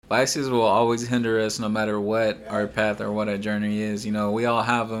vices will always hinder us no matter what our path or what our journey is. You know, we all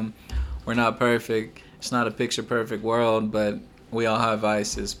have them. We're not perfect. It's not a picture perfect world, but we all have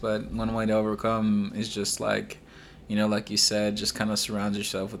vices. But one way to overcome is just like, you know, like you said, just kind of surround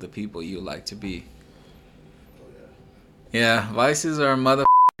yourself with the people you like to be. Yeah, vices are a mother,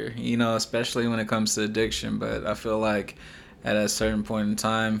 you know, especially when it comes to addiction. But I feel like at a certain point in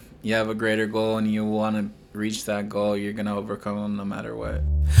time, you have a greater goal and you want to reach that goal, you're going to overcome them no matter what.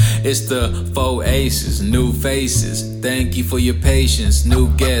 It's the 4 aces, new faces. Thank you for your patience. New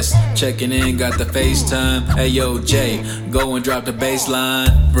guests checking in, got the FaceTime. Hey yo, Jay, go and drop the bass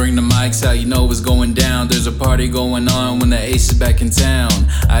line. Bring the mics out, you know what's going down. There's a party going on when the ace is back in town.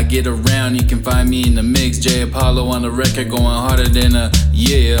 I get around, you can find me in the mix. Jay Apollo on the record, going harder than a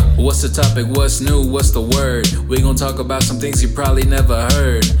yeah. What's the topic? What's new? What's the word? We gon' talk about some things you probably never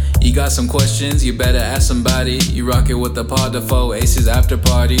heard. You got some questions, you better ask somebody. You rock it with the pod, the 4 aces after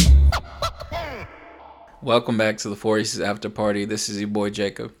party. Welcome back to the 4 Aces After Party. This is your boy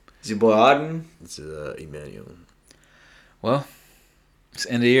Jacob. It's your boy Auden. It's Emmanuel. Well, it's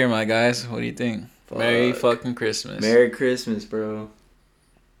end of the year, my guys. What do you think? Merry fucking Christmas. Merry Christmas, bro.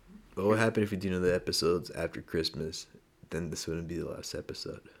 What would happen if we do another episodes after Christmas? Then this wouldn't be the last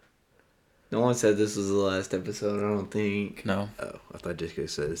episode. No one said this was the last episode, I don't think. No. Oh, I thought Jessica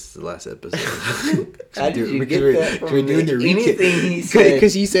said this is the last episode. How did you get that from we're doing the anything he said?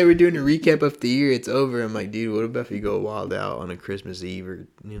 Because he said we're doing a recap of the year, it's over. I'm like, dude, what about if we go wild out on a Christmas Eve or,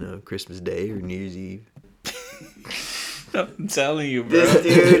 you know, Christmas Day or New Year's Eve? I'm telling you, bro. This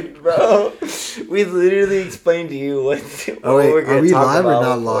dude, bro. We literally explained to you what we're going to talk live about. Or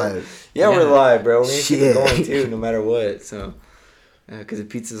not live? Yeah, we're live, bro. We're going to keep it Shit. going, too, no matter what. So, because the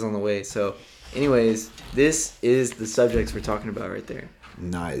pizza's on the way. So, anyways, this is the subjects we're talking about right there.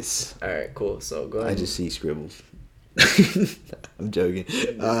 Nice. All right, cool. So, go ahead. I just see scribbles. I'm joking.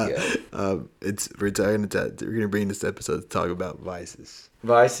 We're gonna bring this episode to talk about vices.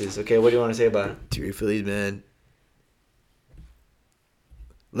 Vices. Okay, what do you want to say about it? To your Phillies, man.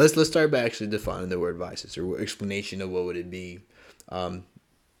 Let's start by actually defining the word vices or explanation of what would it be,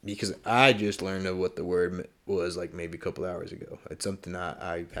 because I just learned of what the word was like maybe a couple hours ago. It's something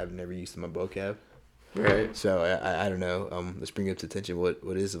I have never used in my vocab. Right. So I don't know. Let's bring it to attention.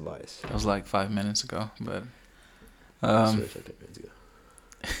 What is a vice? That was like 5 minutes ago, but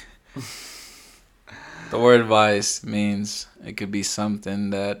the word vice means it could be something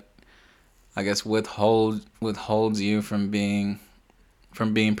that I guess withholds you from being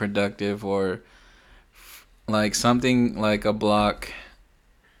productive, or like something like a block.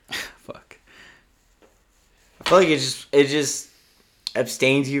 Fuck. I feel like it just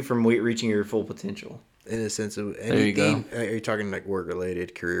abstains you from reaching your full potential. In a sense of anything. There you go. Are you talking like work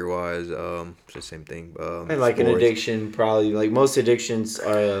related, career wise? It's the same thing. And like sports. an addiction, probably like most addictions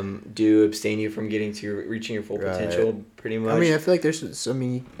do abstain you from reaching your full potential, pretty much. I mean, I feel like there's so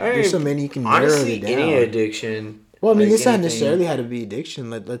many you can honestly, narrow it down. any addiction. Well, I mean, like it's not anything. necessarily had to be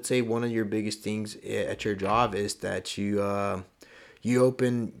addiction. Let's say one of your biggest things at your job is that you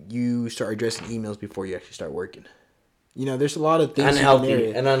start addressing emails before you actually start working. You know, there's a lot of things An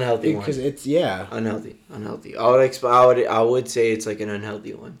unhealthy one. because it's Unhealthy. I would say it's like an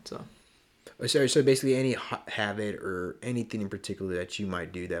unhealthy one. So. So basically, any habit or anything in particular that you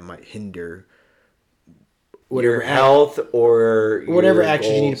might do that might hinder Your health or whatever your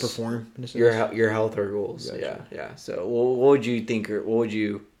actions you need to goals. perform. In a sense. Your health or goals. Gotcha. Yeah. So what would you think, or what would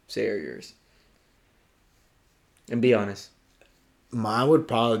you say are yours? And be honest. Mine would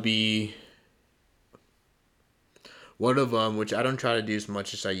probably be one of them, which I don't try to do as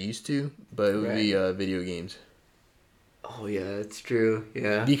much as I used to, but it would be video games. Oh yeah, that's true.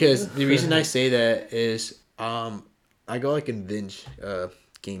 Yeah. Because the reason I say that is I go like in binge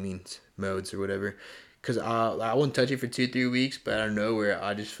gaming modes or whatever. Because I won't touch it for 2-3 weeks, but out of nowhere,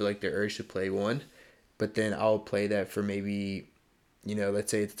 I just feel like the urge to play one. But then I'll play that for maybe, you know,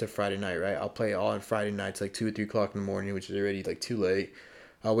 let's say it's a Friday night, right? I'll play all on Friday nights, like 2 or 3 o'clock in the morning, which is already like too late.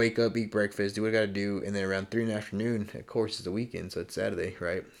 I'll wake up, eat breakfast, do what I got to do, and then around 3 in the afternoon, of course, it's the weekend, so it's Saturday,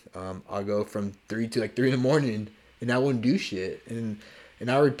 right? I'll go from 3 to like 3 in the morning, and I won't do shit. And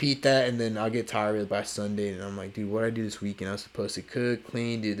I'll repeat that, and then I'll get tired of it by Sunday, and I'm like, dude, what did I do this weekend? I was supposed to cook,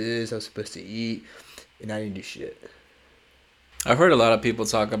 clean, do this, I was supposed to eat, and I didn't do shit. I've heard a lot of people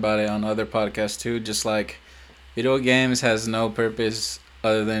talk about it on other podcasts too. Just like video games has no purpose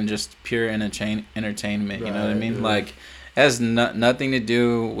other than just pure entertainment. You know what I mean? Right. Like, it has nothing to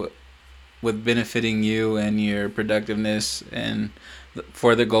do with benefiting you and your productiveness and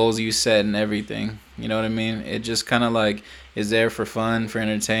for the goals you set and everything. You know what I mean? It just kind of like is there for fun, for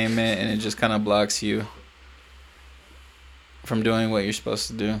entertainment, and it just kind of blocks you. from doing what you're supposed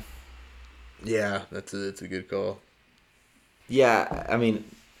to do. Yeah, that's a good call. Yeah, I mean,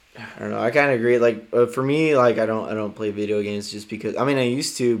 I don't know. I kind of agree. Like for me, like I don't play video games just because. I mean, I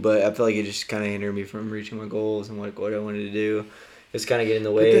used to, but I feel like it just kind of hindered me from reaching my goals and what I wanted to do. It's kind of getting in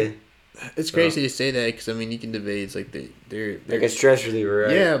the way. It's crazy to say that because I mean you can debate. It's like they're Like a stress reliever,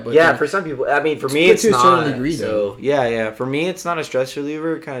 right? Yeah, but yeah, then- for some people. I mean, for me, But it's to a certain not. degree, so yeah. For me, it's not a stress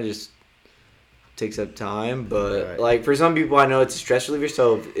reliever. It kind of just takes up time. But Right. like for some people, I know it's a stress reliever.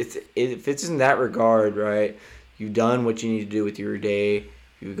 So if it's in that regard, right? You've done what you need to do with your day.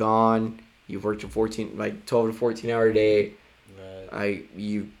 You've gone. You've worked a 12 to 14 hour day. Right.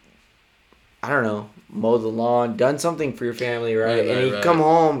 I don't know, mow the lawn, done something for your family, right? And you right. come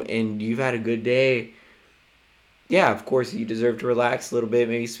home and you've had a good day. Yeah, of course you deserve to relax a little bit,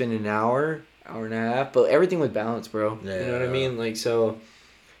 maybe spend an hour and a half, but everything with balance, bro. You know what I Yeah. mean? Like, so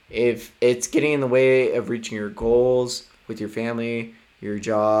if it's getting in the way of reaching your goals with your family, your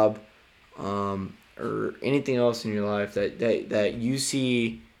job, or anything else in your life that you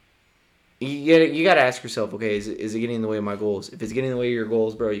see, you gotta ask yourself, okay, is it getting in the way of my goals? If it's getting in the way of your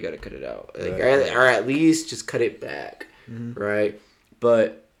goals, bro, you gotta cut it out, like, Right. or at least just cut it back, right?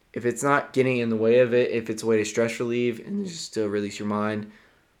 But if it's not getting in the way of it, if it's a way to stress relieve and just to release your mind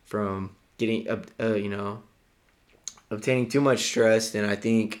from getting obtaining too much stress, then I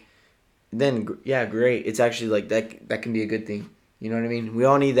think yeah, great. It's actually like that can be a good thing. You know what I mean? We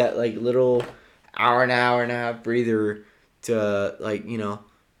all need that like little hour and a half breather to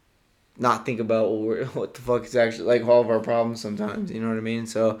not think about what the fuck is actually like all of our problems sometimes. You know what I mean?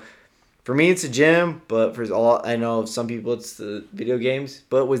 So for me, it's a gym, but for all I know, some people it's the video games.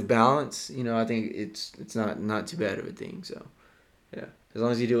 But with balance, I think it's not too bad of a thing. So yeah, as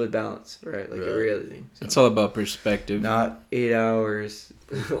long as you do it with balance, right? Like every other thing. So. It's all about perspective. Not 8 hours.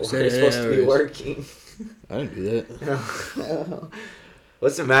 We're Say 8 supposed to be hours. working. I didn't do that.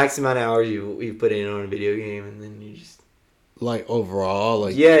 What's the max amount of hours you put in on a video game, and then you just Like overall,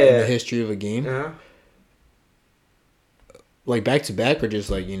 like Yeah, in yeah. the history of a game, like back to back, or just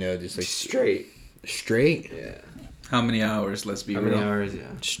like just like straight? straight, Yeah. How many hours? Let's be How real. many hours? Yeah.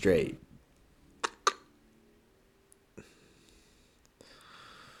 straight.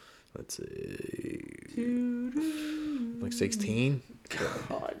 Let's see, like 16.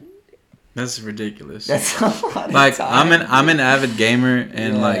 God, That's ridiculous. that's a lot. Of Like time. I'm an avid gamer,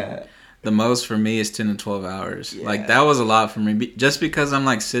 and Yeah. like the most for me is 10 to 12 hours. Yeah. Like that was a lot for me, just because I'm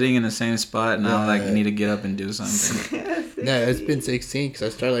like sitting in the same spot and I like Right. need to get up and do something. No, it's been 16 because I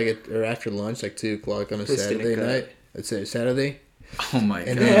started like or after lunch, like 2 o'clock on a Piston Saturday cut. night. It's a Saturday, Oh my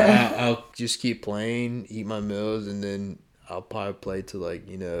and god. then I'll just keep playing, eat my meals, and then I'll probably play till like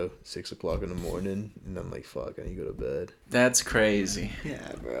 6 o'clock in the morning, and I'm like, fuck, I need to go to bed. That's crazy.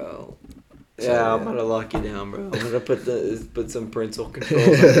 Yeah, bro. So, Yeah, I'm yeah. gonna lock you down, bro. I'm gonna put some parental controls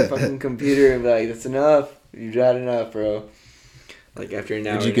on your fucking computer and be like, "That's enough. You've had enough, bro." Like after an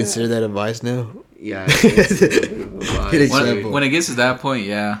hour. Would you and a consider that advice now? half. Yeah. I think it's a little bit of a vibe. Good When, example. when it gets to that point,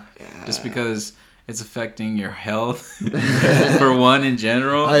 yeah. Yeah. Just because it's affecting your health for one in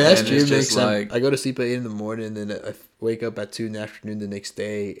general. Oh, that's and true. It's Makes just sense. like I go to sleep at 8 in the morning, and then I wake up at 2 in the afternoon the next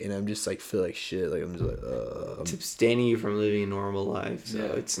day, and I'm just like feel like shit. Like I'm just like, It's abstaining you from living a normal life, so Yeah.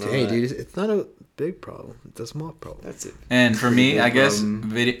 it's not. hey, dude, it's not a big problem. It's a small problem. That's it. And for me, I guess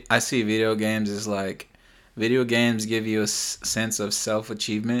From- I see video games as like video games give you a sense of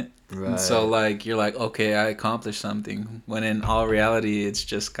self-achievement. And so like you're like, okay, I accomplished something, when in all reality it's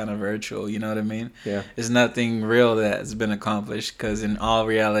just kind of virtual, you know what I mean? Yeah. There's nothing real that's been accomplished, because in all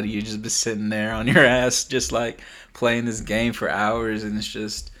reality you just be sitting there on your ass just like playing this game for hours, and it's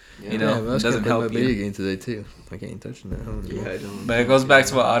just Yeah. you know, I was it doesn't gonna play help my you. video game today too. I can't touch that. I don't know. Yeah, I don't. But it goes back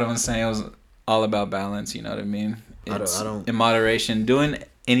to what Otto was saying. It was all about balance. You know what I mean? I don't- It's I don't- in moderation. Doing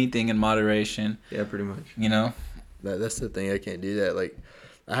anything in moderation. Yeah, pretty much. You know. That's the thing. I can't do that. Like,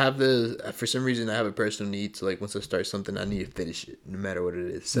 for some reason, I have a personal need to, like, once I start something, I need to finish it, no matter what it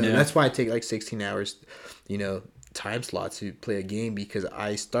is. So Yeah. that's why I take like 16 hours, time slot to play a game, because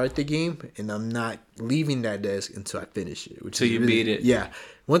I start the game and I'm not leaving that desk until I finish it. Till you beat it. Yeah.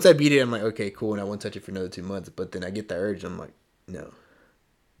 Once I beat it, I'm like, okay, cool, and I won't touch it for another 2 months. But then I get the urge, I'm like, no.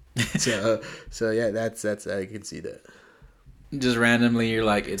 So yeah, that's I can see that. Just randomly, you're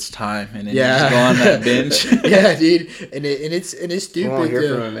like, it's time, and then Yeah. you just go on that bench. Yeah, dude, and it's You stupid. won't hear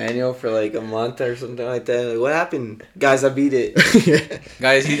too. from Emmanuel for like a month or something like that. Like, what happened, guys? I beat it.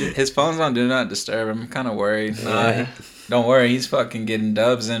 Guys, his phone's on Do Not Disturb. I'm kind of worried. Yeah. Don't worry, he's fucking getting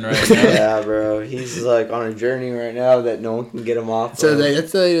dubs in right now. Yeah, bro. He's like on a journey right now that no one can get him off. So of.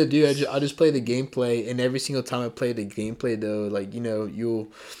 that's the idea to do. I just play the gameplay, and every single time I play the gameplay, though, like, you know,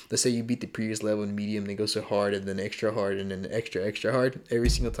 let's say you beat the previous level in medium, then goes so hard, and then extra hard, and then extra hard. Every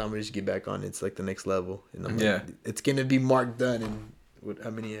single time I just get back on, it's like the next level, and I'm like, it's gonna be marked done, and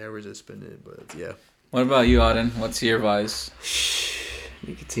how many hours I spend it, but yeah. What about you, Auden? What's your vice?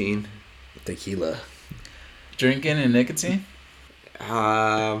 Nicotine. Tequila. Drinking and nicotine?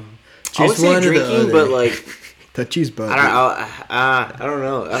 I would Choose say one or the drinking, other. but like The cheese bun. I don't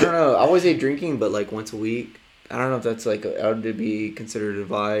know. I always say drinking, but like once a week. I don't know if that's like out to be considered a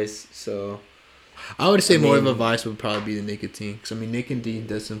vice. So I would say more of a vice would probably be the nicotine, because I mean nicotine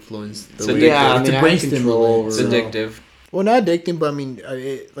does influence the So way. yeah, I it's mean, a I brain have control stimulant. It's over addictive. Well, not addicting, but I mean,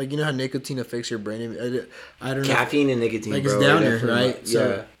 like, you know how nicotine affects your brain. I don't know. caffeine and nicotine, Like, bro, it's downer, definitely right? not- So,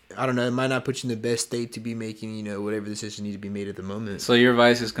 yeah. I don't know. It might not put you in the best state to be making, you know, whatever decisions need to be made at the moment. So your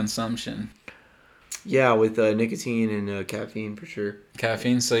vice is consumption. Yeah, with nicotine and caffeine for sure.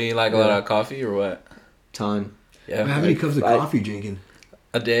 Caffeine, so you like a lot of coffee or what? Ton. Yeah. How many cups of I- coffee you drinking?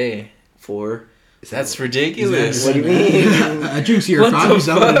 A day. 4. That's ridiculous. What do you mean? I drink zero What the coffee,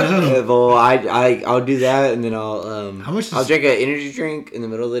 so I don't know. Well, I'll do that, and then I'll How much I'll is- drink an energy drink in the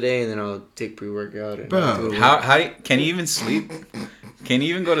middle of the day, and then I'll take pre-workout. And Bro, I'll do it. How can you even sleep? Can you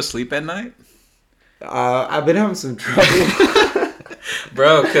even go to sleep at night? I've been having some trouble.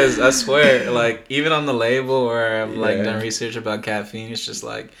 Bro, because I swear, like, even on the label where I've, like, Yeah. done research about caffeine, it's just,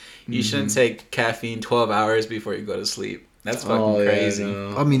 like, you shouldn't take caffeine 12 hours before you go to sleep. That's fucking crazy. Yeah,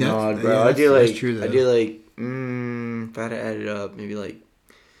 no. I mean, no, that's- bro. yeah, I do that's like true, though. I do like if I had to add it up, maybe like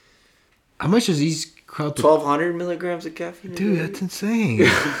How much is these cups? 1,200 milligrams of caffeine. a Dude, day. that's insane.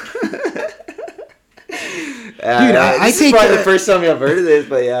 Dude, I this take is probably the first time I've heard of this,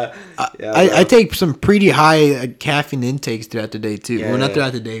 but yeah. Yeah, I bro. take some pretty high caffeine intakes throughout the day too. Yeah, well, not yeah.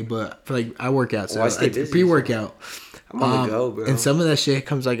 throughout the day, but for like I work out, so Well, I stay it's busy, pre-workout. I'm on the go, bro. And some of that shit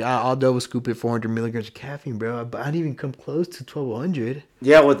comes like I'll double scoop it 400 milligrams of caffeine, bro. But I didn't even come close to 1,200.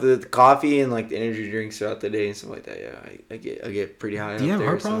 Yeah, with the coffee and like the energy drinks throughout the day and stuff like that. Yeah, I get pretty high. Do you up have there,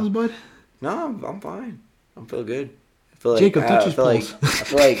 heart problems, bud? No, I'm fine. I feel good. I feel like Jacob, touch I his feel like pulse. I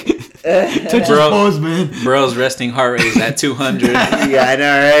feel like Touch his Bro. pulse, man. Bro's resting heart rate is at 200. yeah, I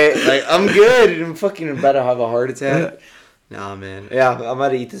know, right? Like I'm good. I'm fucking about to have a heart attack. Nah, man. Yeah, I'm about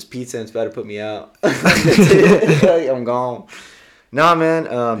to eat this pizza and it's about to put me out. Like, I'm gone. Nah,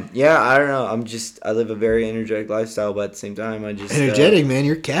 man. Yeah, I don't know. I live a very energetic lifestyle, but at the same time, I just Energetic, man.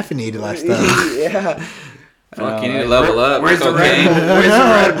 You're caffeinated lifestyle. yeah. Fuck, you need to level up. Where's the Cocaine. Red Bull? Where's the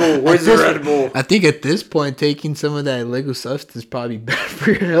Red Bull? Where's the Red Bull? I think at this point, taking some of that illegal substance is probably better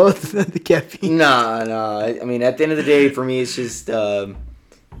for your health than the caffeine. Nah. I mean, at the end of the day, for me, it's just I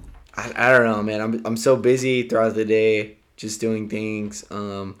don't know, man. I'm so busy throughout the day, just doing things,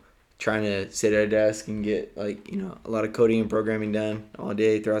 trying to sit at a desk and get like a lot of coding and programming done all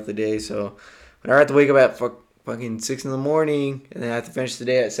day throughout the day. So when I have to wake up at fucking 6 in the morning and then I have to finish the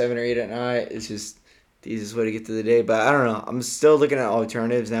day at 7 or 8 at night, it's just the easiest way to get through the day. But I don't know. I'm still looking at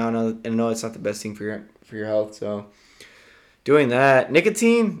alternatives now, and I know it's not the best thing for your health. So doing that,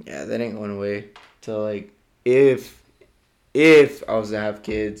 nicotine, yeah, that ain't going away. So like, if I was to have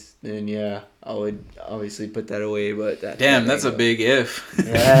kids, then yeah, I would obviously put that away. But That's a big if.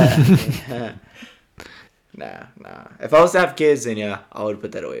 yeah. Nah. If I was to have kids, then yeah, I would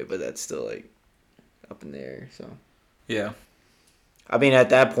put that away. But that's still like up in the air. So. Yeah. I mean, at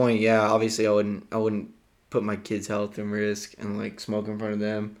that point, yeah, obviously, I wouldn't put my kids' health in risk and like smoke in front of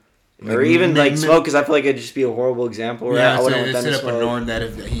them, or even like smoke, because I feel like it'd just be a horrible example, right? Yeah, I so wouldn't want them set to up a smoke. norm that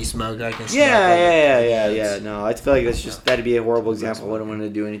if he smoked, I can smoke. Yeah. No, I feel like that'd be a horrible example. I wouldn't want to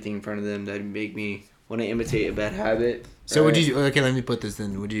do anything in front of them that'd make me want to imitate a bad habit. So right? okay, let me put this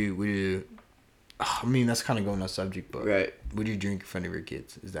in. Would you? I mean, that's kind of going off subject, but Right. would you drink in front of your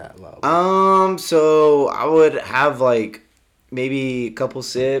kids? Is that allowed? So I would have like maybe a couple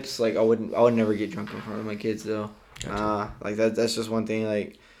sips. Like I would never get drunk in front of my kids though. Gotcha. Like that's just one thing.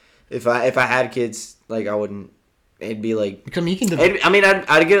 Like if I had kids, like I wouldn't. It'd be like. Because I mean, you can.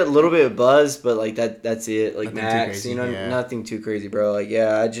 I'd get a little bit of buzz, but like that's it. Like Nothing too max, crazy, yeah. nothing too crazy, bro. Like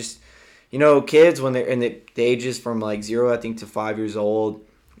yeah, I just, kids when they're in the ages from like 0, I think, to 5 years old,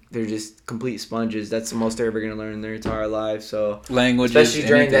 they're just complete sponges. That's the most they're ever gonna learn in their entire life. So Languages, especially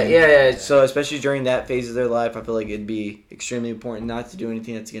during anything. that, yeah. So especially during that phase of their life, I feel like it'd be extremely important not to do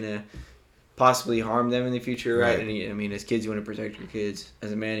anything that's gonna possibly harm them in the future, right? Right. And I mean, as kids, you want to protect your kids.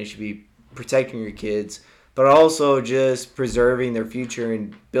 As a man, you should be protecting your kids, but also just preserving their future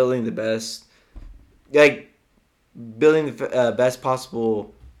and building the best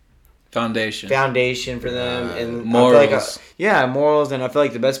possible foundation for them, and morals. I feel like morals, and I feel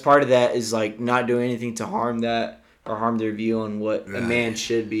like the best part of that is like not doing anything to harm that or harm their view on what a man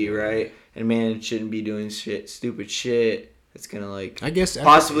should be, right? And a man shouldn't be doing stupid shit that's gonna like I guess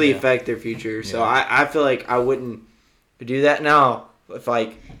possibly affect their future. So I feel like I wouldn't do that now. If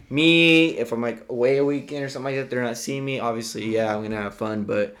if I'm like away a weekend or something like that, they're not seeing me. Obviously, I'm gonna have fun,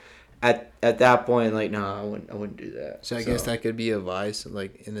 but at that point, like, no, I wouldn't do that. So I guess that could be advice,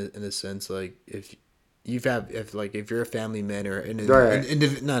 like in a sense, like if you're a family man or if you're an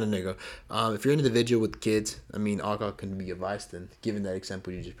individual with kids, I mean, alcohol can be advice then, given that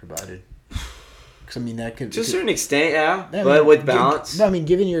example you just provided. Because I mean, that could to a certain extent, but with balance. No, I mean,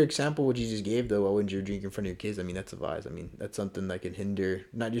 given your example, what you just gave, though, why wouldn't you drink in front of your kids? I mean, that's advice. I mean, that's something that can hinder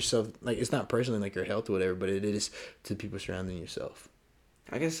not yourself, like it's not personally like your health or whatever, but it is to people surrounding yourself.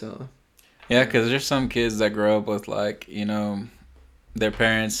 I guess so. Yeah, because there's some kids that grow up with, like, their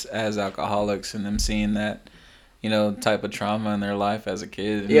parents as alcoholics and them seeing that, type of trauma in their life as a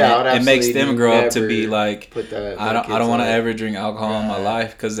kid. And it makes them grow up to be like, I don't want to ever drink alcohol in my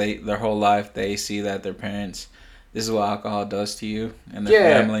life, because their whole life they see that their parents, this is what alcohol does to you and their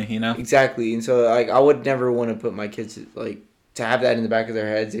family, Exactly. And so like I would never want to put my kids like to have that in the back of their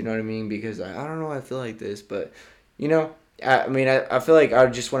heads, you know what I mean? Because I don't know, I feel like this, but I mean, I feel like I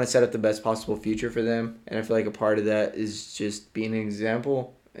just want to set up the best possible future for them, and I feel like a part of that is just being an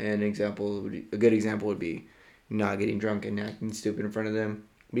example. And a good example would be not getting drunk and acting stupid in front of them,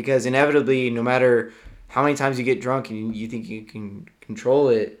 because inevitably, no matter how many times you get drunk and you think you can control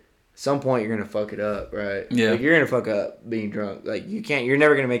it, at some point you're gonna fuck it up, right? Yeah. Like, you're gonna fuck up being drunk. Like, you're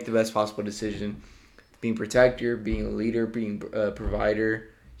never gonna make the best possible decision. Being protector, being a leader, being a provider,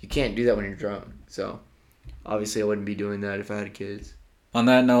 you can't do that when you're drunk. So. Obviously, I wouldn't be doing that if I had kids. On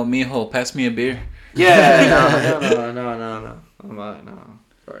that note, mijo, pass me a beer. Yeah, no. I'm not, no.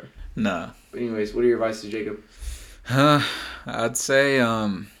 Sorry. Nah. But anyways, what are your advice to Jacob? I'd say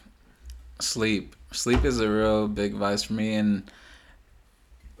sleep. Sleep is a real big advice for me, and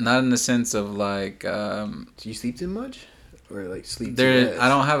not in the sense of like. Do you sleep too much, or like sleep? I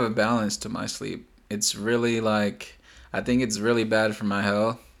don't have a balance to my sleep. It's really like, I think it's really bad for my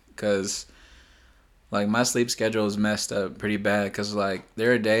health, because. Like, my sleep schedule is messed up pretty bad, because, like,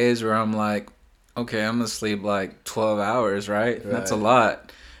 there are days where I'm like, okay, I'm going to sleep, like, 12 hours, right? That's a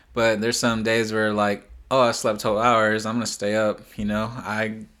lot. But there's some days where, like, oh, I slept 12 hours, I'm going to stay up,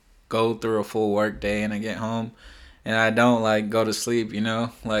 I go through a full work day and I get home, and I don't, like, go to sleep,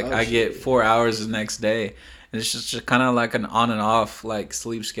 Like, I get 4 hours the next day. And it's just kind of like an on and off, like,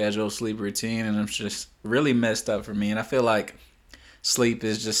 sleep schedule, sleep routine, and it's just really messed up for me. And I feel like sleep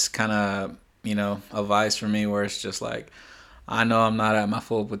is just kind of... a vice for me, where it's just like, I know I'm not at my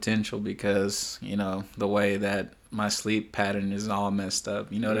full potential because, the way that my sleep pattern is all messed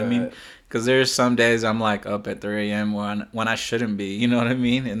up. You know what I mean? Because there's some days I'm like up at 3 a.m. when I shouldn't be. You know what I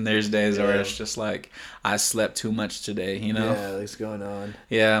mean? And there's days where it's just like, I slept too much today, Yeah, what's going on?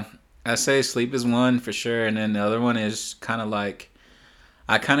 Yeah. I say sleep is one for sure. And then the other one is kind of like,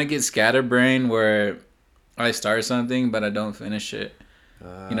 I kind of get scatterbrained where I start something, but I don't finish it.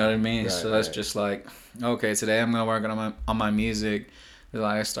 You know what I mean? So that's just like, okay, today I'm gonna work on my music.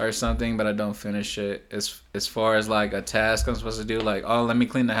 Like, I start something, but I don't finish it. As far as like a task I'm supposed to do, like, oh, let me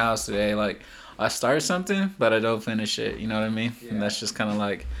clean the house today. Like, I start something, but I don't finish it. You know what I mean? Yeah. And that's just kind of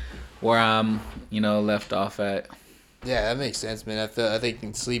like where I'm, left off at. Yeah, that makes sense, man. I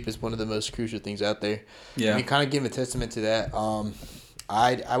think sleep is one of the most crucial things out there. Yeah. You kind of give a testament to that.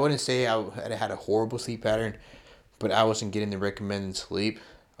 I wouldn't say I had a horrible sleep pattern, but I wasn't getting the recommended sleep.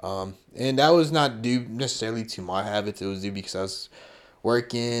 And that was not due necessarily to my habits. It was due because I was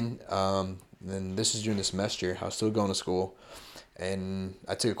working. And this is during the semester. I was still going to school. And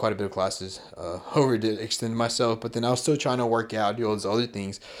I took quite a bit of classes. Extend myself. But then I was still trying to work out, do all those other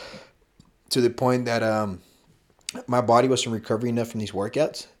things. To the point that my body wasn't recovering enough from these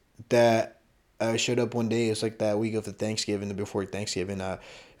workouts. That I showed up one day. It was like that week of the Thanksgiving, before Thanksgiving. I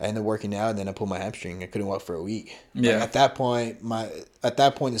ended up working out, and then I pulled my hamstring. I couldn't walk for a week. Yeah. Like, at that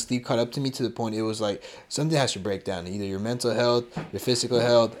point, the sleep caught up to me to the point it was like something has to break down. Either your mental health, your physical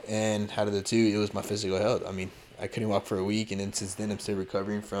health, and out of the two, it was my physical health. I mean, I couldn't walk for a week, and then since then, I'm still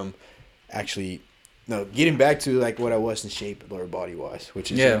recovering from getting back to like what I was in shape, lower body wise,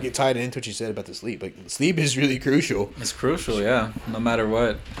 which is get tied into what you said about the sleep. Like, sleep is really crucial. It's crucial, yeah. No matter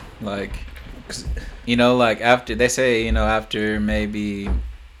what, like, like after they say, after maybe,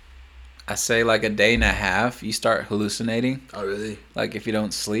 I say like a day and a half, you start hallucinating. Oh, really? Like, if you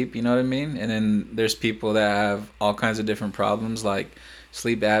don't sleep, you know what I mean? And then there's people that have all kinds of different problems, like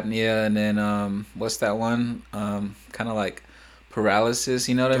sleep apnea, and then what's that one? Kind of like paralysis.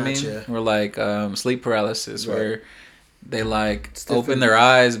 You know what I mean? Gotcha. Or like sleep paralysis, Right. where they like It's open different. their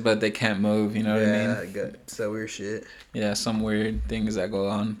eyes but they can't move. You know what I mean? I got so weird shit. Yeah, some weird things that go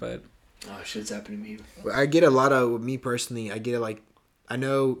on, but Oh, shit's happened to me. But I get a lot of, with me personally, I get like, I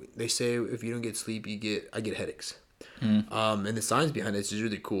know they say if you don't get sleep, I get headaches. And the science behind it is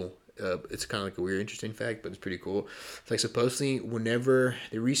really cool. It's kind of like a weird, interesting fact, but it's pretty cool. It's like supposedly whenever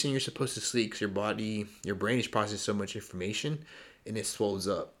the reason you're supposed to sleep, because your brain is processing so much information, and it swells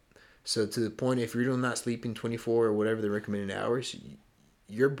up. So to the point, if you're not sleeping 24 or whatever the recommended hours,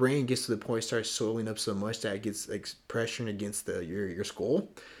 your brain gets to the point it starts swelling up so much that it gets like pressuring against your skull.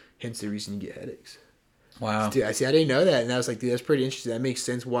 Hence the reason you get headaches. wow. Dude, I didn't know that, and I was like, dude, that's pretty interesting. That makes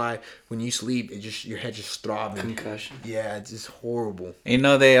sense why when you sleep, your head just throbbing. Concussion. Yeah, it's just horrible. You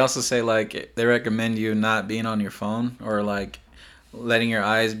know, they also say like they recommend you not being on your phone or like letting your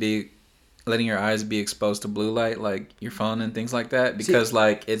eyes be exposed to blue light, like your phone and things like that, because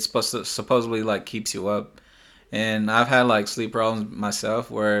like it's supposedly like keeps you up. And I've had like sleep problems myself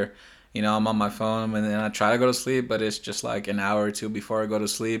where, you know, I'm on my phone and then I try to go to sleep, but it's just like an hour or two before I go to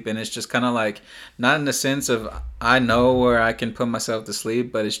sleep. And it's just kind of like, not in the sense of I know where I can put myself to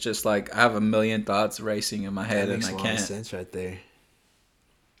sleep, but it's just like I have a million thoughts racing in my head That and makes I a lot of can't. sense right there.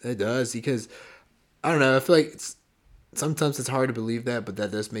 It does, because I don't know. I feel like sometimes it's hard to believe that, but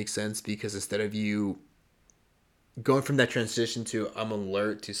that does make sense, because instead of you going from that transition to I'm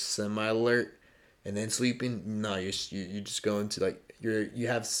alert to semi-alert and then sleeping, no, you're just going to like you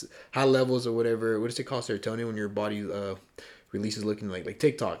have high levels or whatever. What does it call serotonin when your body releases looking like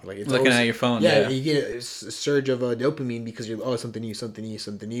TikTok, like it's Looking always, at your phone, yeah, yeah. you get a surge of dopamine because you're something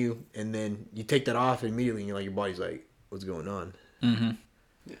new, and then you take that off immediately, and you're like your body's like, what's going on? Mm-hmm.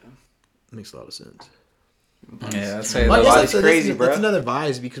 Yeah. Makes a lot of sense. Yeah, I'd say Well, I those- guess body's crazy, that's, bro. That's another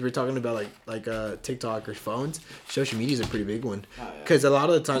vice, because we're talking about like TikTok or phones. Social media is a pretty big one, because a lot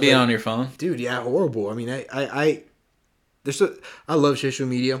of the time, being like, on your phone. dude, yeah, horrible. I mean, I love social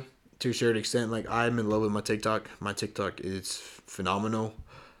media to a certain extent. Like, I'm in love with my TikTok. My TikTok is phenomenal.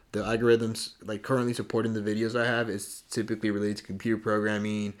 The algorithms, like, currently supporting the videos I have is typically related to computer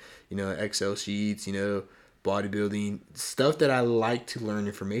programming, Excel sheets, bodybuilding, stuff that I like to learn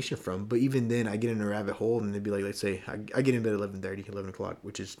information from. But even then, I get in a rabbit hole, and it'd be like, let's say I get in bed at 11:30, 11 o'clock,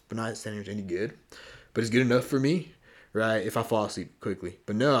 which is, by not standards, any good, but it's good enough for me, right? If I fall asleep quickly.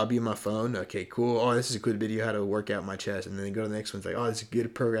 But no, I'll be on my phone. Okay, cool. Oh, this is a good video how to work out my chest. And then go to the next one. It's like, oh, this is a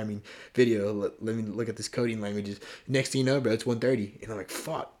good programming video. Let me look at this coding languages. Next thing you know, bro, it's 1:30. And I'm like,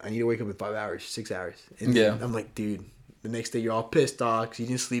 fuck, I need to wake up in 5 hours, 6 hours. And then Yeah. I'm like, dude, the next day you're all pissed off because you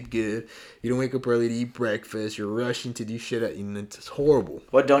didn't sleep good. You don't wake up early to eat breakfast. You're rushing to do shit. And it's horrible.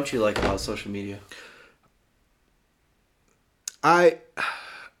 What don't you like about social media? I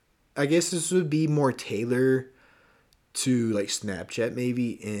guess this would be more tailored to like Snapchat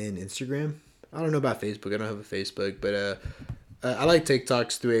maybe and Instagram. I don't know about Facebook. I don't have a Facebook, but I like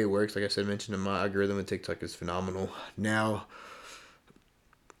TikTok's the way it works. Like I said, mentioned my algorithm with TikTok is phenomenal. Now,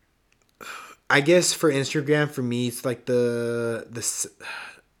 I guess for Instagram, for me, it's like the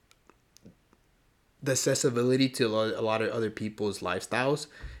accessibility to a lot of other people's lifestyles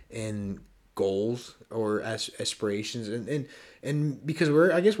and goals or aspirations, and because we're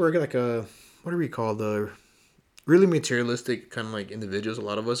like a, what do we call, the really materialistic kind of like individuals. A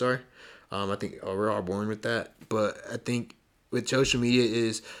lot of us are. I think we're all born with that. But I think with social media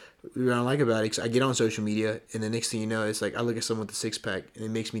is what I like about it. 'Cause I get on social media, and the next thing you know, it's like I look at someone with a 6-pack, and it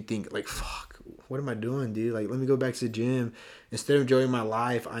makes me think like, fuck, what am I doing, dude? Like, let me go back to the gym. Instead of enjoying my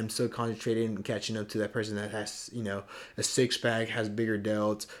life, I'm so concentrated in catching up to that person that has, a 6-pack, has bigger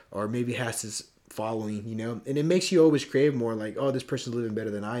delts, or maybe has this following, and it makes you always crave more, like, oh, this person's living better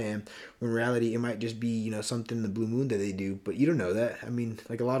than I am, when in reality it might just be, something in the blue moon that they do, but you don't know that. I mean,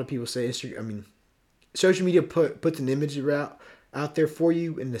 like a lot of people say, social media puts an image out there for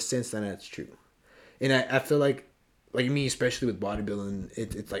you in the sense that that's true. And I feel like me, especially with bodybuilding,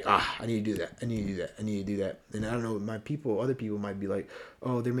 it's like, I need to do that, I need to do that, I need to do that. And I don't know, other people might be like,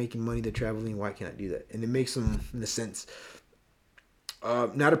 oh, they're making money, they're traveling, why can't I do that? And it makes them, in a sense,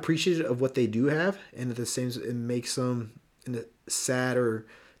 not appreciative of what they do have, and at the same, it makes them sad or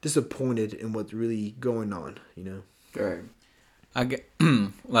disappointed in what's really going on. Right. I get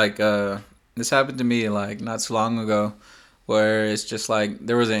like this happened to me like not too long ago, where it's just like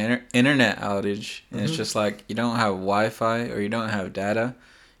there was an internet outage, and it's just like you don't have Wi-Fi or you don't have data.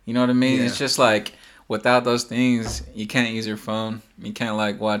 You know what I mean? Yeah. It's just like without those things, you can't use your phone. You can't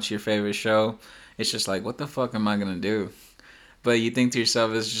like watch your favorite show. It's just like, what the fuck am I gonna do? but you think to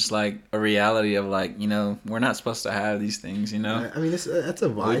yourself, it's just like a reality of like, we're not supposed to have these things, I mean, that's a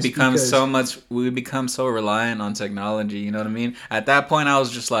vice. We become so reliant on technology, you know what I mean? At that point, I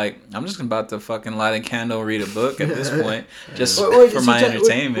was just like, I'm just about to fucking light a candle and read a book at this point, just for my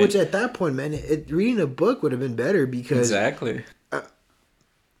entertainment. Which at that point, man, reading a book would have been better because... Exactly.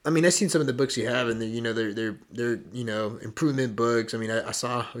 I mean, I've seen some of the books you have, and they're improvement books. I mean, I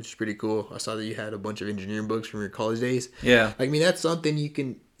saw, which is pretty cool. I saw that you had a bunch of engineering books from your college days. Yeah. I mean, that's something you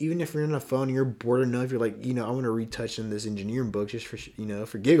can, even if you're on a phone and you're bored enough, you're like, I want to retouch in this engineering book just for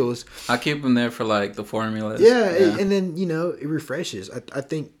for giggles. I keep them there for like the formulas. Yeah. And then it refreshes. I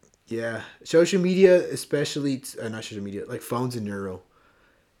think social media, especially not social media, like phones and neural,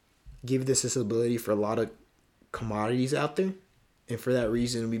 give this accessibility for a lot of commodities out there. And for that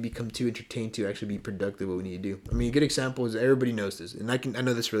reason, we become too entertained to actually be productive what we need to do. I mean, a good example is everybody knows this. And I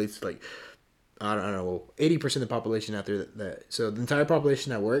know this relates to like, I don't know, 80% of the population out there so the entire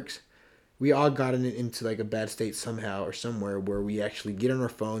population that works, we all got into like a bad state somehow or somewhere where we actually get on our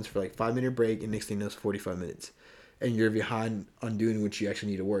phones for like 5-minute break and next thing you know it's 45 minutes. And you're behind on doing what you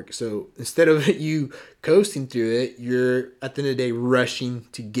actually need to work. So instead of you coasting through it, you're at the end of the day rushing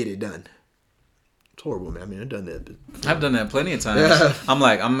to get it done. It's horrible, man. I mean, I've done that. I've done that plenty of times. Yeah. I'm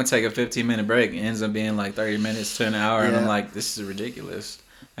like, I'm going to take a 15-minute break. It ends up being like 30 minutes to an hour. Yeah. And I'm like, this is ridiculous.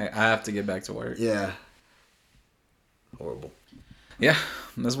 I have to get back to work. Yeah. Horrible. Yeah.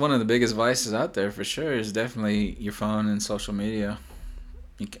 That's one of the biggest vices out there for sure is definitely your phone and social media.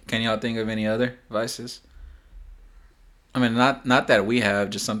 Can y'all think of any other vices? I mean, not that we have,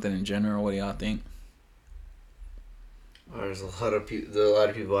 just something in general. What do y'all think? There's a lot of people. A lot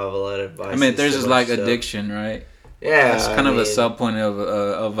of people have a lot of vices. I mean, there's just like addiction, right? Yeah, that's kind of a sub point of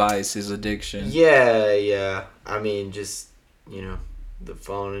a vice is addiction. Yeah. I mean, just the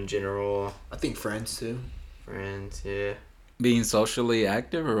phone in general. I think friends too. Friends, yeah. Being socially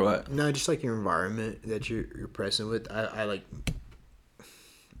active or what? No, just like your environment that you're present with. I like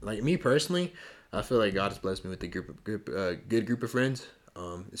me personally. I feel like God has blessed me with a good group of friends,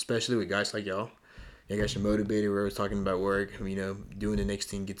 especially with guys like y'all. You guys are motivated. We're always talking about work. Doing the next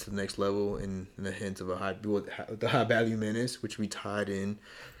thing, get to the next level, and the hint of the high value menace, which we tied in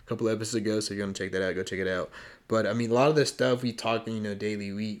a couple episodes ago. So if you're gonna check that out, go check it out. But I mean, a lot of the stuff we talk,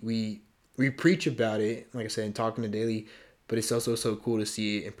 daily. We preach about it, like I said, and talking to daily. But it's also so cool to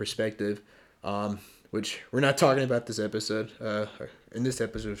see it in perspective. Which we're not talking about this episode. In this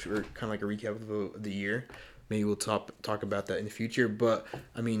episode, we're kind of like a recap of the year. Maybe we'll talk about that in the future. But,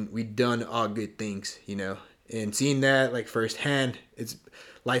 I mean, we've done all good things, And seeing that, like, firsthand, it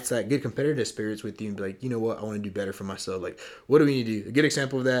lights that good competitive spirits with you and be like, you know what, I want to do better for myself. Like, what do we need to do? A good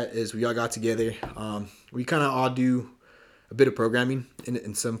example of that is we all got together. We kind of all do a bit of programming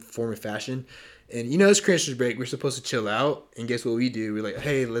in some form or fashion. And, it's Christmas break. We're supposed to chill out. And guess what we do? We're like,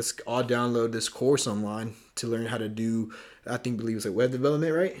 hey, let's all download this course online to learn how to do, believe it's like web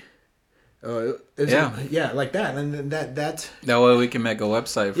development, right? Yeah, like that. And then that way we can make a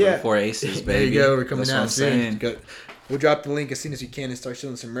website for 4 Aces, baby. There you go. We're coming out soon. We'll drop the link as soon as we can and start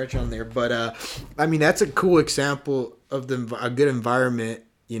showing some merch on there. But I mean, that's a cool example of a good environment,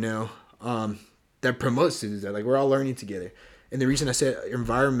 that promotes students. Like we're all learning together. And the reason I said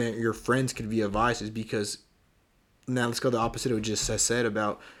environment, your friends could be a vice, is because now let's go the opposite of what just I said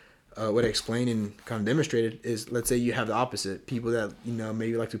about. What I explained and kind of demonstrated is, let's say you have the opposite. People that,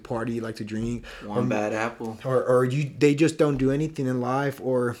 maybe like to party, like to drink. One bad apple. Or they just don't do anything in life.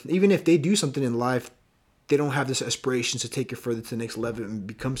 Or even if they do something in life, they don't have this aspirations to take it further to the next level and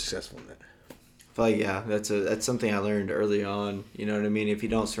become successful in that. But yeah, that's something I learned early on. You know what I mean? If you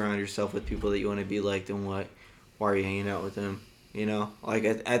don't surround yourself with people that you want to be like, then why are you hanging out with them? Like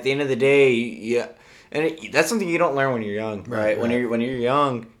at the end of the day, yeah. And that's something you don't learn when you're young, right? When you're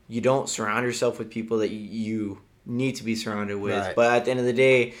young, you don't surround yourself with people that you need to be surrounded with. Right. But at the end of the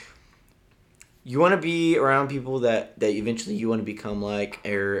day, you want to be around people that eventually you want to become like,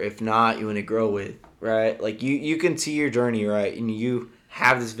 or if not, you want to grow with, right? Like you can see your journey, right? And you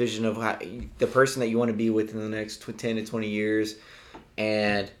have this vision of the person that you want to be with in the next 10 to 20 years.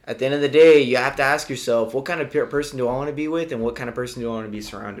 And at the end of the day, you have to ask yourself, what kind of person do I want to be with, and what kind of person do I want to be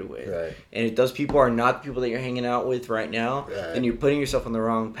surrounded with? Right. And if those people are not the people that you're hanging out with right now, then you're putting yourself on the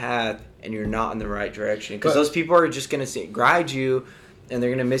wrong path, and you're not in the right direction. Because those people are just going to guide you, and they're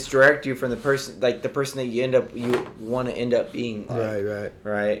going to misdirect you from the person that you want to end up being. Like,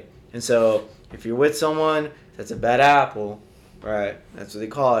 right. And so if you're with someone that's a bad apple. Right, that's what they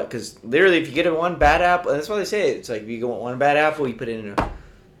call it. Because literally, if you get one bad apple, and that's why they say it. It's like if you get one bad apple, you put it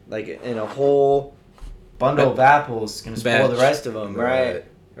in a whole bundle of apples, it's gonna spoil the rest of them. Right.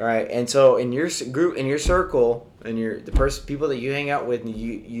 And so in your group, in your circle, and people that you hang out with, and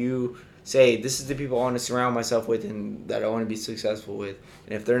you say, this is the people I want to surround myself with and that I want to be successful with.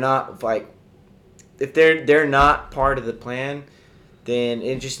 And if they're not if they're not part of the plan, then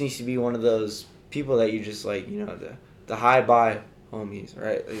it just needs to be one of those people that you just like, the hi bye homies,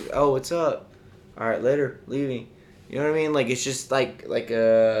 right? Like, oh, what's up? All right, later, leaving. You know what I mean? Like, it's just like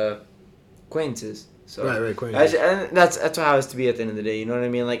acquaintances. So right, acquaintances. And that's how it's to be at the end of the day. You know what I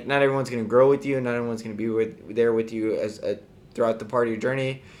mean? Like, not everyone's gonna grow with you, not everyone's gonna be there with you throughout the part of your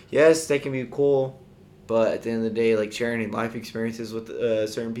journey. Yes, they can be cool, but at the end of the day, like sharing life experiences with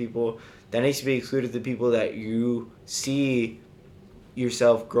certain people, that needs to be excluded. The people that you see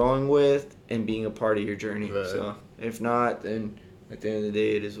yourself growing with and being a part of your journey. Right. So if not, then at the end of the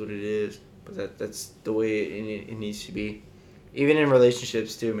day, it is what it is. But that's the way it needs to be. Even in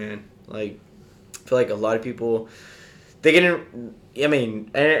relationships too, man. Like, I feel like a lot of people, they get in, I mean,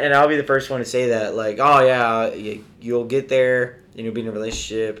 and I'll be the first one to say that, like, oh yeah, you'll get there and you'll be in a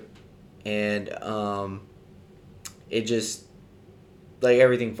relationship and it just, like,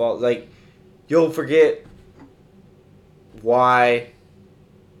 everything falls, like, you'll forget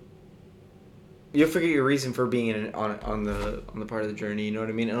you'll forget your reason for being on the part of the journey, you know what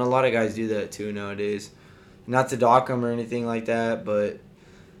I mean? And a lot of guys do that too nowadays. Not to dock them or anything like that, but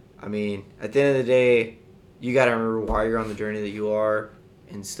I mean, at the end of the day, you got to remember why you're on the journey that you are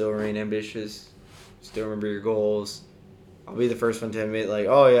and still remain ambitious, still remember your goals. I'll be the first one to admit, like,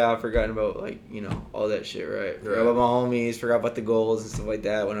 oh yeah, I've forgotten about, like, all that shit, right? Forgot about my homies, forgot about the goals and stuff like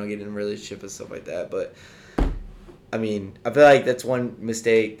that when I get in a relationship and stuff like that. But I mean, I feel like that's one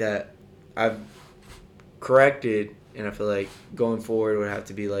mistake that I've corrected, and I feel like going forward would have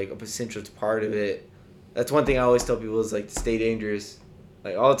to be like a essential part of it. That's one thing I always tell people is, like, to stay dangerous.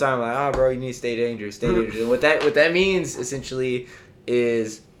 Like, all the time, like, bro, you need to stay dangerous, stay dangerous. And what that means essentially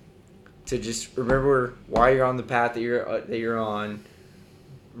is to just remember why you're on the path that you're on.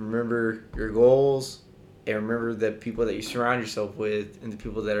 Remember your goals, and remember the people that you surround yourself with, and the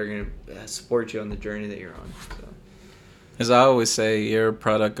people that are gonna support you on the journey that you're on. So. As I always say, you're a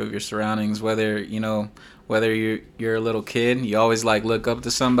product of your surroundings. Whether you're a little kid, you always like look up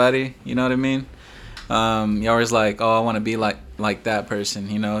to somebody. You know what I mean? You always like, oh, I want to be like that person.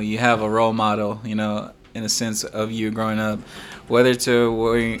 You have a role model. In a sense of you growing up, whether to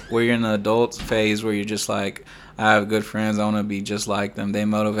where you're in the adult phase where you're just like, I have good friends, I want to be just like them. They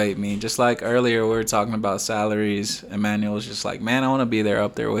motivate me. Just like earlier, we were talking about salaries. Emmanuel was just like, man, I want to be there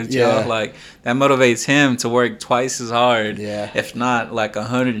up there with y'all. Like, that motivates him to work twice as hard, if not like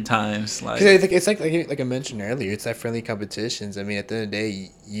 100 times. Like, it's like I mentioned earlier, it's that friendly competitions. I mean, at the end of the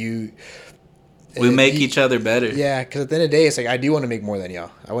day, we make each other better. Yeah, because at the end of the day, it's like, I do want to make more than y'all.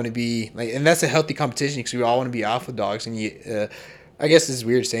 I want to be like, and that's a healthy competition because we all want to be alpha dogs. And I guess it's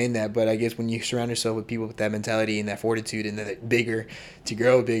weird saying that, but I guess when you surround yourself with people with that mentality and that fortitude and that bigger to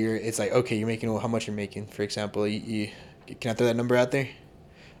grow bigger, it's like, okay, you're making how much you're making. For example, you can I throw that number out there?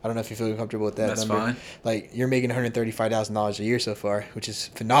 I don't know if you feel comfortable with that That's number. Fine. Like, you're making $135,000 a year so far, which is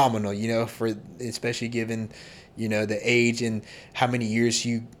phenomenal. For especially given the age and how many years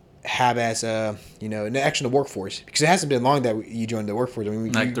you have as in the workforce, because it hasn't been long that you joined the workforce. I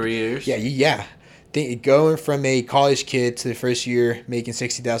mean, 3 years. Yeah. Going from a college kid to the first year making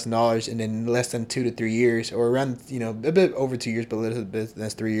 $60,000, and then less than 2 to 3 years, or around a bit over 2 years, but a little bit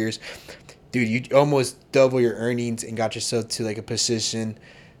less 3 years, dude, you almost double your earnings and got yourself to like a position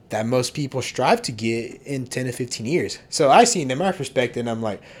that most people strive to get in 10 to 15 years. So I see it in my perspective, and I'm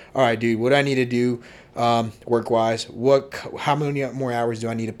like, all right, dude, what do I need to do work-wise? How many more hours do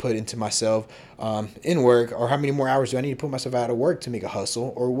I need to put into myself in work? Or how many more hours do I need to put myself out of work to make a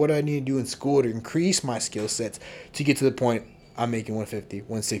hustle? Or what do I need to do in school to increase my skill sets to get to the point I'm making 150,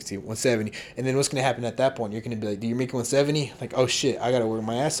 160, 170. And then what's going to happen at that point? You're going to be like, do you make 170? Like, oh shit, I got to work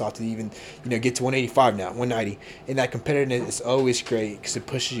my ass off to even, get to 185 now, 190. And that competitiveness is always great because it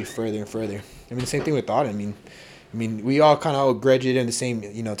pushes you further and further. I mean, the same thing with Auden. I mean, we all kind of graduated in the same,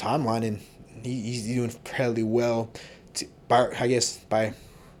 timeline, and he's doing fairly well, by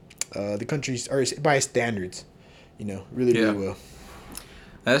the country's, or by his standards, really well.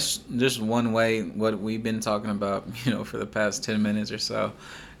 That's just one way, what we've been talking about, for the past 10 minutes or so.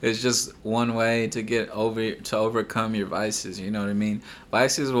 It's just one way to overcome your vices, you know what I mean?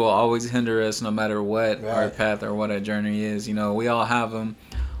 Vices will always hinder us no matter what our path or what our journey is. We all have them.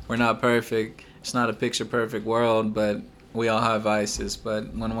 We're not perfect. It's not a picture-perfect world, but we all have vices.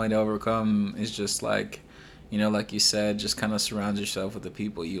 But one way to overcome is just like, like you said, just kind of surround yourself with the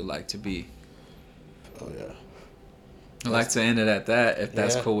people you like to be. Oh, yeah. I'd like to end it at that, if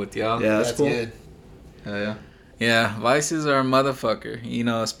that's cool with y'all. Yeah, that's cool. Good. Hell yeah. Yeah, vices are a motherfucker,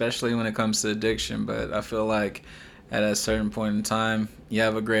 especially when it comes to addiction. But I feel like at a certain point in time, you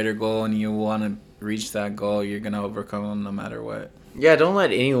have a greater goal and you want to reach that goal, you're going to overcome them no matter what. Yeah, don't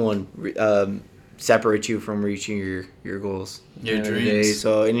let anyone separate you from reaching your goals. Your At the end of the day. dreams.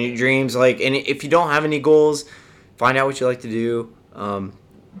 So, in your dreams, and if you don't have any goals, find out what you like to do.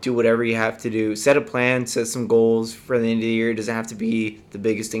 Do whatever you have to do. Set a plan. Set some goals for the end of the year. It doesn't have to be the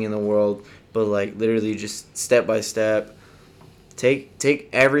biggest thing in the world, but literally just step by step. Take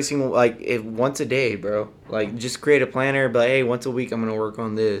every single if once a day, bro. Just create a planner. But hey, once a week I'm gonna work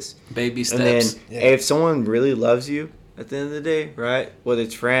on this. Baby And then steps. if someone really loves you at the end of the day, right? Whether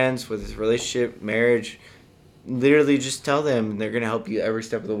it's friends, whether it's relationship, marriage, literally just tell them they're gonna help you every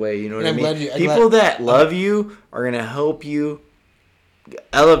step of the way. You know what I mean? People that love you are gonna help you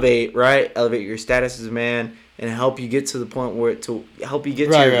elevate, right? Elevate your status as a man and help you get to the point where to help you get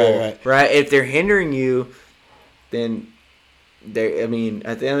to your goal. Right. If they're hindering you, then at the end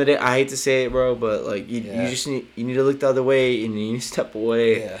of the day, I hate to say it, bro, but you just need to look the other way and you need to step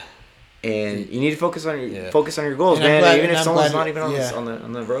away. Yeah. And you need to focus on your goals, And man. glad- even and if I'm someone's glad not you- even yeah.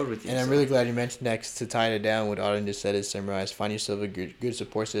 on the road with you. And I'm so. really glad you mentioned that 'cause to tie it down, what Auden just said is summarize. Find yourself a good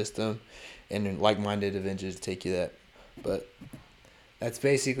support system and like-minded Avengers to take you that. But that's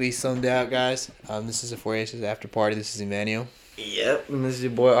basically summed out, guys. This is a 4 Aces After Party. This is Emmanuel. Yep, and this is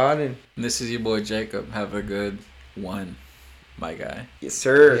your boy Auden. This is your boy Jacob. Have a good one, my guy. Yes,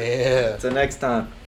 sir. Yeah. Until next time.